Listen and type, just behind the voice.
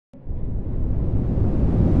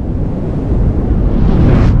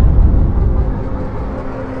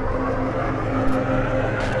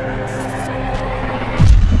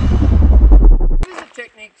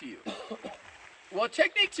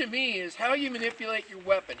to me is how you manipulate your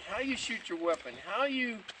weapon, how you shoot your weapon, how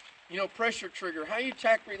you press your trigger, how you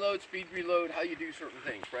tack reload, speed reload, how you do certain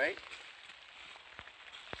things, right?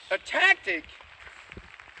 A tactic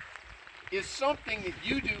is something that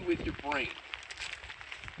you do with your brain.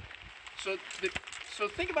 So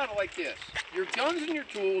think about it like this. Your guns and your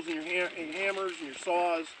tools and your hammers and your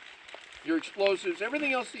saws, your explosives,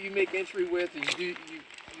 everything else that you make entry with and you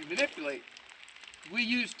manipulate, we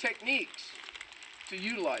use techniques to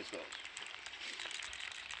utilize those.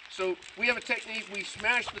 So we have a technique, we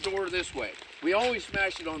smash the door this way. We always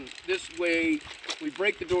smash it on this way. We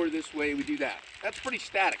break the door this way, we do that. That's pretty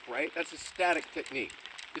static, right? That's a static technique.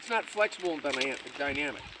 It's not flexible and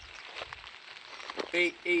dynamic.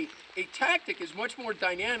 A tactic is much more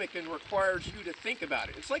dynamic and requires you to think about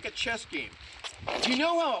it. It's like a chess game. You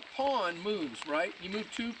know how a pawn moves, right? You move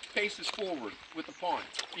 2 paces forward with the pawn.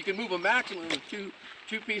 You can move a maximum of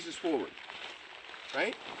two pieces forward,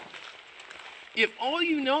 right? If all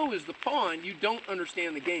you know is the pawn, you don't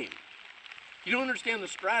understand the game. You don't understand the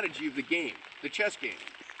strategy of the game, the chess game.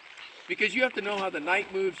 Because you have to know how the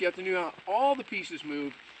knight moves, you have to know how all the pieces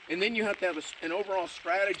move, and then you have to have an overall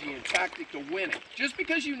strategy and tactic to win it. Just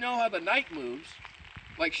because you know how the knight moves,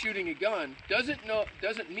 like shooting a gun, doesn't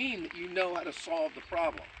mean that you know how to solve the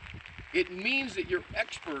problem. It means that you're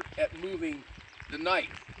expert at moving the knight.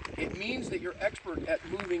 It means that you're expert at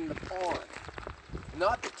moving the pawn,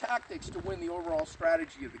 not the tactics to win the overall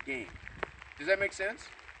strategy of the game. Does that make sense?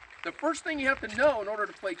 The first thing you have to know in order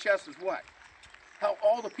to play chess is what? How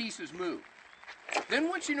all the pieces move. Then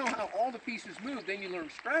once you know how all the pieces move, then you learn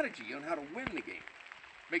strategy on how to win the game.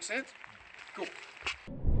 Make sense? Cool.